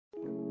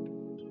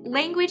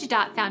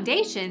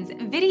Language.Foundation's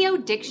Video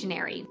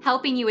Dictionary,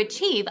 helping you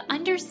achieve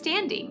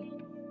understanding.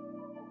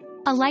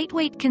 A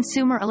lightweight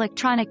consumer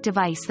electronic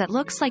device that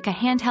looks like a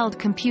handheld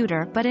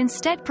computer but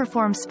instead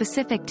performs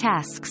specific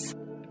tasks.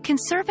 Can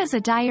serve as a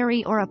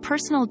diary or a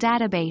personal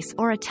database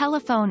or a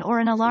telephone or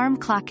an alarm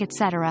clock,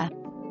 etc.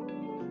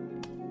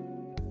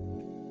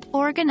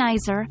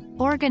 Organizer,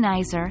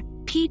 organizer,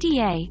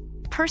 PDA,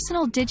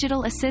 personal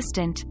digital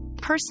assistant,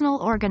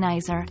 personal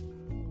organizer.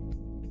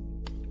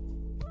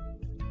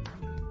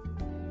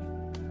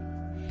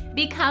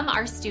 Become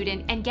our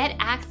student and get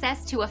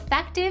access to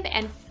effective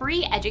and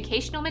free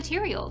educational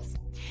materials.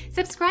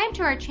 Subscribe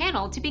to our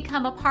channel to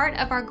become a part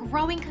of our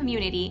growing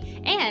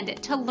community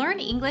and to learn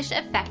English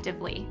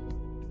effectively.